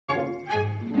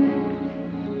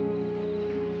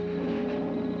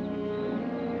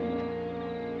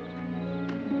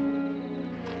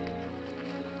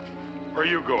Where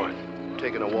are you going?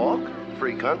 Taking a walk?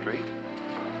 Free country.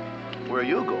 Where are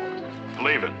you going?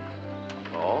 Leaving.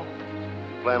 Oh?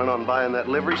 Planning on buying that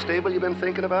livery stable you've been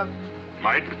thinking about?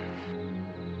 Might.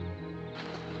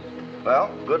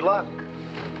 Well, good luck.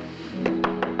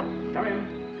 Come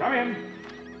in. Come in.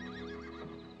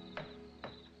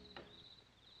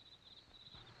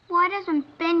 Why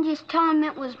doesn't Ben just tell him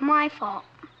it was my fault?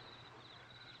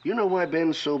 You know why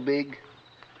Ben's so big?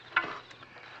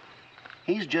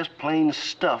 He's just plain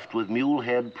stuffed with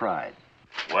mule-head pride.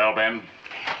 Well, Ben,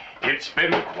 it's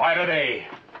been quite a day.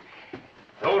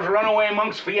 Those runaway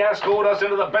monks fiascoed us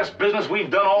into the best business we've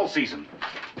done all season.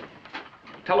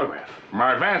 Telegraph from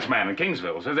our advance man in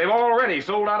Kingsville says they've already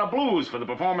sold out of blues for the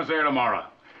performance there tomorrow.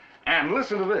 And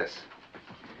listen to this.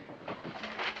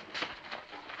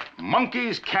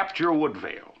 Monkeys capture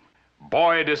Woodvale.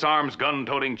 Boy disarms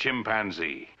gun-toting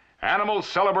chimpanzee. Animals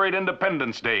celebrate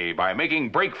Independence Day by making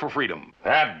break for freedom.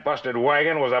 That busted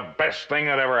wagon was the best thing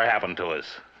that ever happened to us.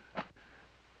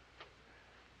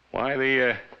 Why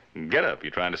the get up? You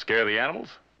trying to scare the animals?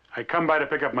 I come by to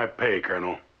pick up my pay,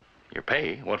 Colonel. Your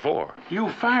pay? What for? You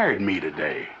fired me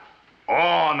today.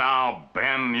 Oh, now,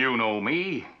 Ben, you know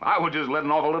me. I was just letting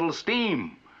off a little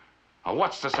steam. Now,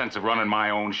 what's the sense of running my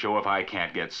own show if I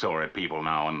can't get sore at people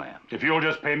now and then? If you'll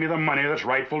just pay me the money that's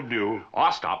rightful due.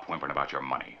 Oh, stop whimpering about your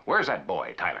money. Where's that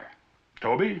boy, Tyler?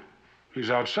 Toby?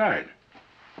 He's outside.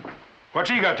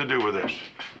 What's he got to do with this?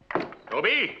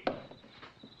 Toby?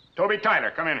 Toby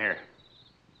Tyler, come in here.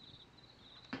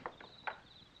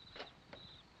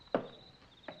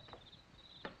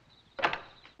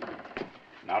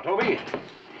 Now, Toby,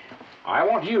 I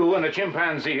want you and the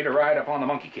chimpanzee to ride up on the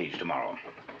monkey cage tomorrow.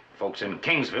 Folks in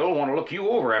Kingsville want to look you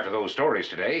over after those stories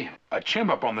today. A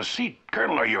chimp up on the seat?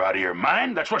 Colonel, are you out of your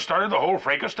mind? That's what started the whole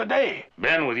fracas today.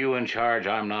 Ben, with you in charge,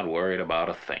 I'm not worried about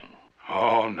a thing.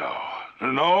 Oh, no.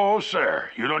 No, sir.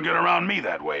 You don't get around me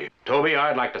that way. Toby,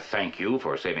 I'd like to thank you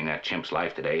for saving that chimp's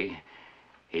life today.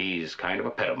 He's kind of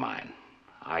a pet of mine.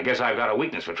 I guess I've got a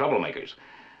weakness for troublemakers.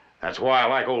 That's why I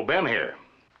like old Ben here.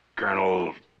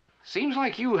 Colonel... Seems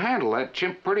like you handle that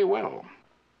chimp pretty well.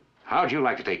 How'd you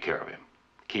like to take care of him?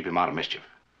 Keep him out of mischief.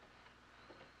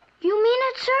 You mean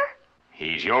it, sir?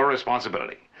 He's your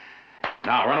responsibility.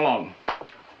 Now, run along.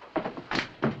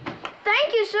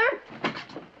 Thank you, sir.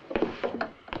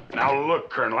 Now, look,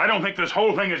 Colonel, I don't think this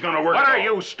whole thing is going to work What at are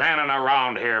all. you standing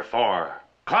around here for?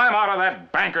 Climb out of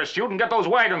that banker's suit and get those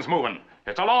wagons moving.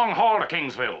 It's a long haul to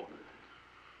Kingsville.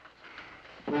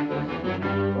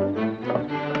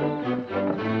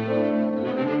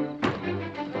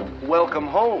 Welcome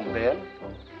home, Ben.